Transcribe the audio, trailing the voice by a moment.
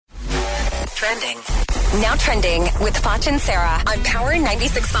trending. Now trending with Foch and Sarah on Power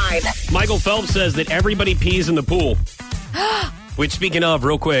 96.5. Michael Phelps says that everybody pees in the pool. Which, speaking of,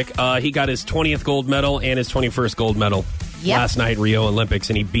 real quick, he got his 20th gold medal and his 21st gold medal last night, Rio Olympics,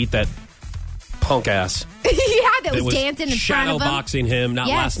 and he beat that punk ass. that was dancing in front of him. Shadow boxing him, not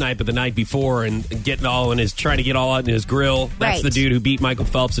last night, but the night before, and trying to get all out in his grill. That's the dude who beat Michael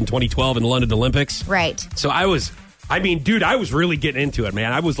Phelps in 2012 in the London Olympics. Right. So I was really getting into it,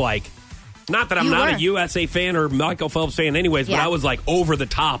 man. I was like, not that I'm not a USA fan or Michael Phelps fan anyways, but I was like over the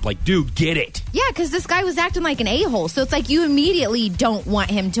top, like, dude, get it. Yeah, because this guy was acting like an a-hole, so it's like you immediately don't want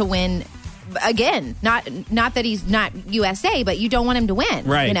him to win again. Not that he's not USA, but you don't want him to win,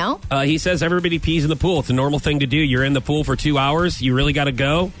 right? You know? He says everybody pees in the pool. It's a normal thing to do. You're in the pool for 2 hours. You really got to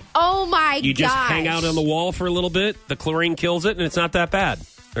go. Oh, my God. You just hang out on the wall for a little bit. The chlorine kills it, and it's not that bad.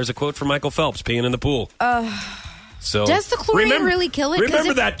 There's a quote from Michael Phelps, peeing in the pool. So does the chlorine really kill it?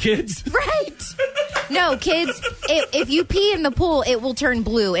 Remember that, kids. Right. No, kids, if you pee in the pool, it will turn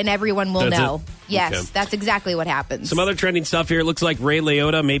blue, and everyone will know. Yes, okay. That's exactly what happens. Some other trending stuff here. It looks like Ray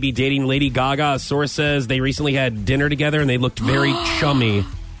Liotta may be dating Lady Gaga. A source says they recently had dinner together, and they looked very chummy.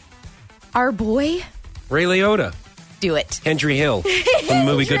 Our boy? Ray Liotta. Do it. Hendry Hill from the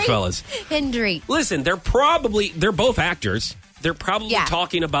movie Goodfellas. Hendry. Listen, they're both actors. They're probably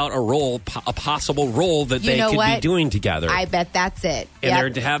talking about a possible role that they could be doing together. I bet that's it.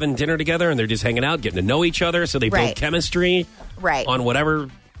 And they're having dinner together, and they're just hanging out, getting to know each other, so they build chemistry on whatever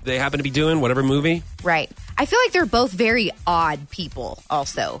they happen to be doing, whatever movie. Right. I feel like they're both very odd people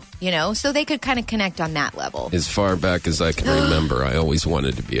also, so they could kind of connect on that level. As far back as I can remember, I always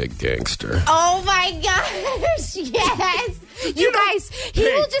wanted to be a gangster. Oh, my gosh. Yes. You guys, he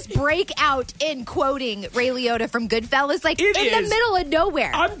will just break out in quoting Ray Liotta from Goodfellas, the middle of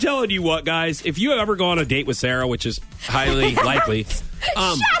nowhere. I'm telling you what, guys, if you ever go on a date with Sarah, which is highly likely,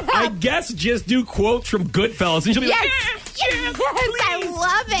 I guess just do quotes from Goodfellas, and she'll be like, yes, I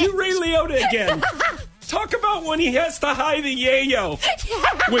love it. Do Ray Liotta again. Talk about when he has to hide the yayo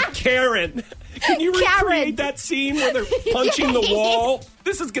with Karen. Can you recreate that scene where they're punching the wall?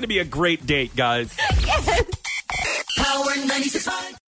 This is going to be a great date, guys. Yes. Power 96.5.